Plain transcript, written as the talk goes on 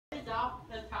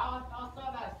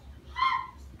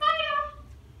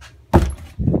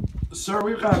Sir,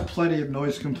 we've got plenty of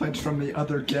noise complaints from the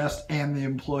other guests and the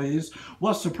employees.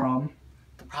 What's the problem?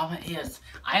 The problem is,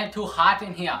 I am too hot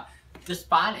in here. This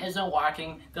fan isn't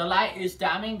working, the light is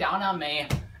dimming down on me,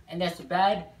 and this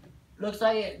bed looks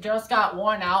like it just got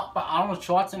worn out by Arnold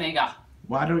Schwarzenegger.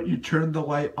 Why don't you turn the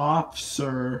light off,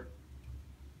 sir?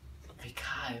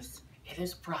 Because it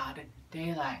is broad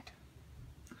daylight.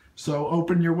 So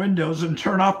open your windows and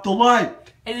turn off the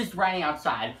light. It is raining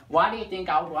outside. Why do you think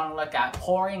I would want to look at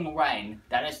pouring rain?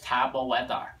 That is terrible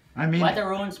weather. Weather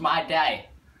ruins my day.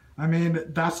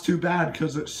 That's too bad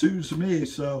because it suits me,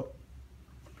 so.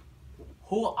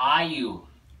 Who are you?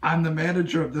 I'm the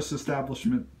manager of this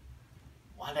establishment.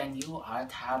 Well, then you are a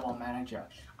terrible manager.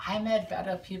 I met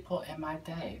better people in my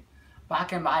day.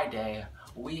 Back in my day,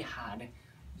 we had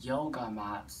yoga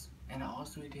mats, and all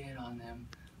we did on them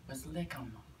was lick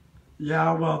them.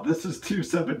 Yeah, well, this is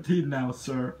 217 now,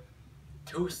 sir.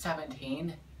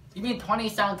 217? You mean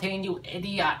 2017, you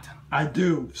idiot? I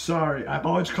do. Sorry. I've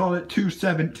always called it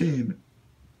 217.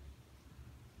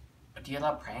 Do you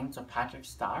love pranks with Patrick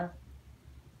Star?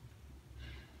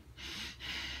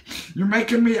 You're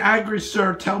making me angry,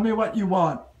 sir. Tell me what you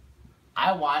want.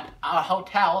 I want a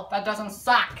hotel that doesn't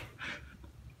suck.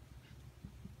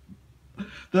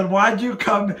 Then why'd you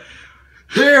come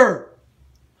here?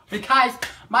 Because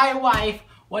my wife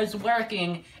was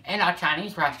working in a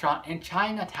Chinese restaurant in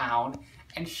Chinatown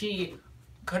and she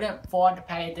couldn't afford to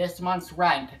pay this month's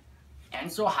rent.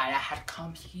 And so I had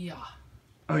come here.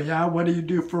 Oh yeah? What do you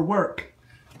do for work?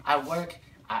 I work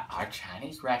at our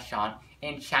Chinese restaurant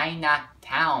in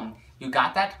Chinatown. You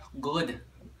got that? Good.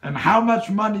 And how much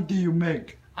money do you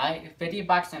make?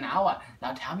 $50 an hour.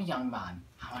 Now tell me, young man,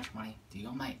 how much money do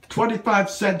you make? 25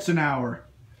 cents an hour.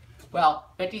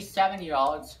 Well,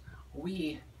 57-year-olds,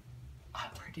 we are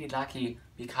pretty lucky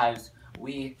because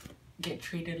we get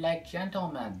treated like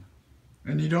gentlemen.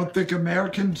 And you don't think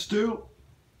Americans do?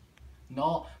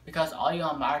 No, because all you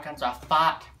Americans are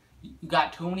fat. You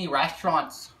got too many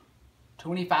restaurants. Too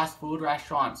many fast food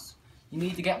restaurants. You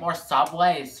need to get more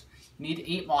Subways. You need to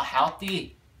eat more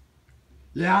healthy.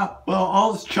 Yeah, well,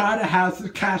 all China has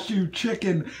is cashew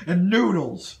chicken and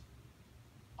noodles.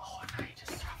 Oh, now you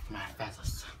just dropped my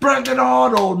feathers. Bring it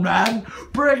on, old man.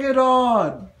 Bring it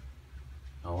on.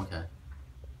 Oh, okay.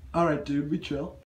 Alright, dude, we chill.